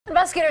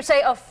Investigators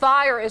say a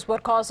fire is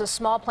what caused a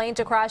small plane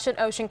to crash in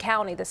Ocean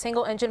County. The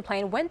single-engine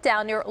plane went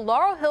down near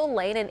Laurel Hill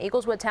Lane in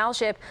Eagleswood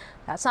Township.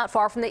 That's not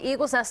far from the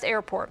Eagles Nest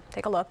Airport.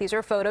 Take a look. These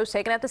are photos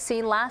taken at the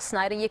scene last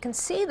night, and you can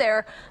see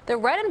there the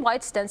red and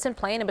white Stinson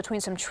plane in between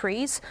some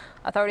trees.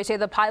 Authorities say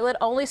the pilot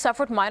only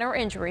suffered minor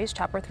injuries.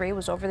 Chopper 3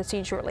 was over the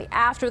scene shortly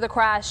after the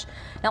crash.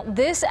 Now,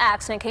 this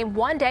accident came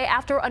one day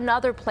after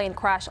another plane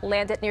crash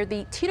landed near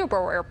the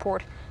Teterboro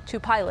Airport. 2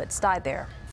 pilots died there.